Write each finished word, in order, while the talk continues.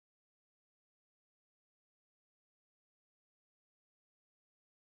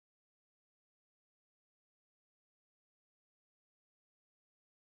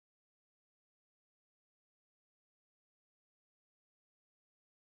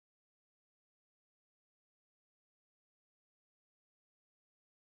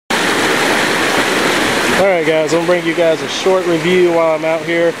Alright guys, I'm going to bring you guys a short review while I'm out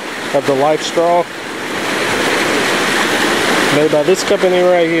here of the Lifestraw. Made by this company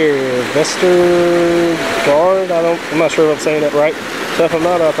right here, Lifestraw Go. I'm not sure if I'm saying that right. So if I'm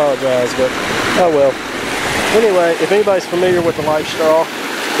not, I apologize, but oh well. Anyway, if anybody's familiar with the Lifestraw,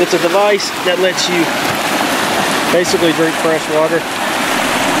 it's a device that lets you basically drink fresh water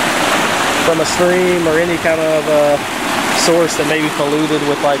from a stream or any kind of source that may be polluted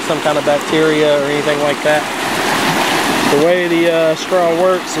with like some kind of bacteria or anything like that. The way the straw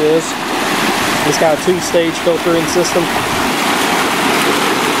works is it's got a two-stage filtering system,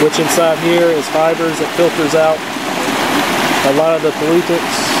 which inside here is fibers that filters out a lot of the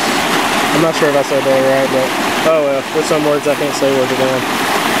pollutants. I'm not sure if I said that right, but oh well, there's some words I can't say words again.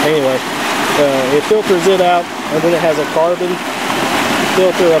 Anyway, it filters it out, and then it has a carbon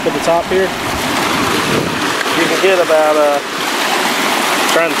filter up at the top here. You can get about,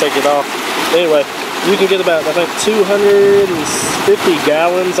 trying to take it off. Anyway, you can get about, I think, 250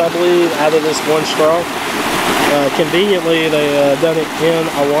 gallons, I believe, out of this one straw. Conveniently, they done it in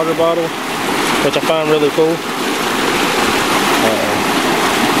a water bottle, which I find really cool.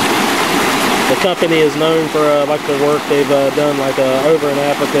 The company is known for like the work they've done like over in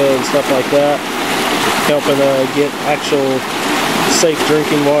Africa and stuff like that, helping get actual safe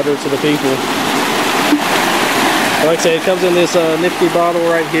drinking water to the people. Like I said, it comes in this nifty bottle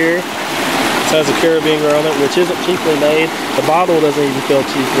right here. It has a carabiner on it, which isn't cheaply made. The bottle doesn't even feel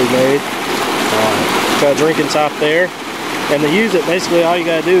cheaply made. Got a drinking top there. And to use it, basically all you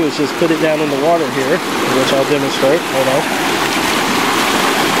gotta do is just put it down in the water here, which I'll demonstrate. Hold on.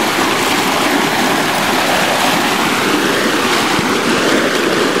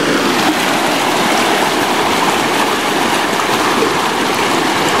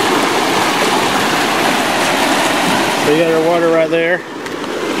 So you got your water right there.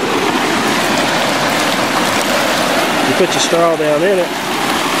 You put your straw down in it.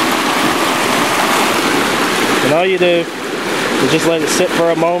 And all you do is just let it sit for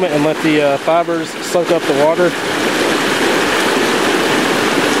a moment and let the fibers soak up the water.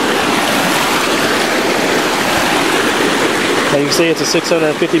 Now you can see it's a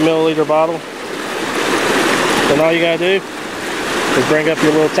 650 milliliter bottle. And all you gotta do is bring up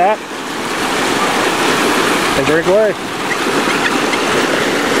your little tap and drink away.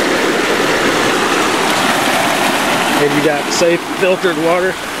 Maybe you got safe filtered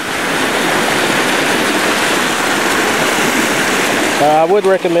water. I would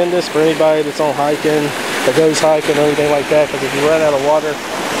recommend this for anybody that's on hiking or goes hiking or anything like that, because if you run out of water,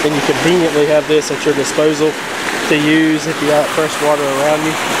 then you conveniently have this at your disposal to use if you got fresh water around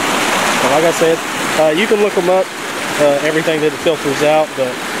you. And like I said, you can look them up, everything that it filters out, but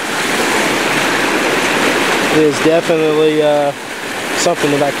it is definitely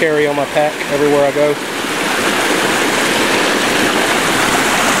something that I carry on my pack everywhere I go.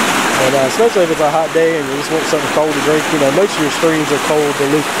 And especially if it's a hot day and you just want something cold to drink, you know, most of your streams are cold to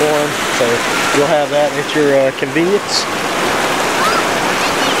lukewarm, so you'll have that at your convenience.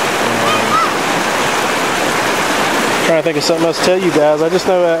 Trying to think of something else to tell you guys. I just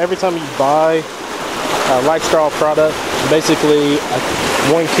know every time you buy a Lifestraw product, basically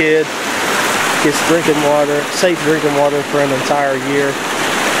one kid gets drinking water, safe drinking water for an entire year.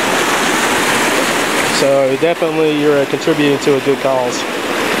 So definitely you're contributing to a good cause.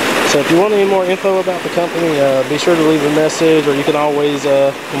 So if you want any more info about the company, be sure to leave a message, or you can always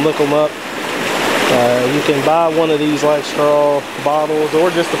look them up. You can buy one of these Lifestraw bottles, or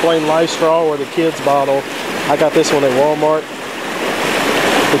just the plain Lifestraw or the kids bottle. I got this one at Walmart,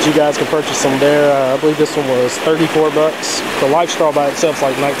 but you guys can purchase them there. I believe this one was 34 bucks. The Lifestraw by itself is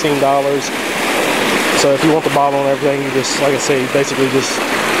like $19. So if you want the bottle and everything, you just, like I say, basically just,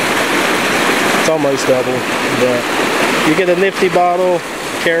 it's almost double. But you get a nifty bottle,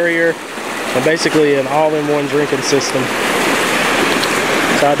 carrier, and basically an all-in-one drinking system.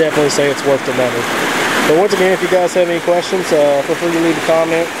 So I definitely say it's worth the money. But once again, if you guys have any questions, feel free to leave a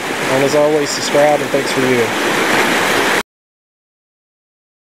comment. And as always, subscribe, and thanks for viewing.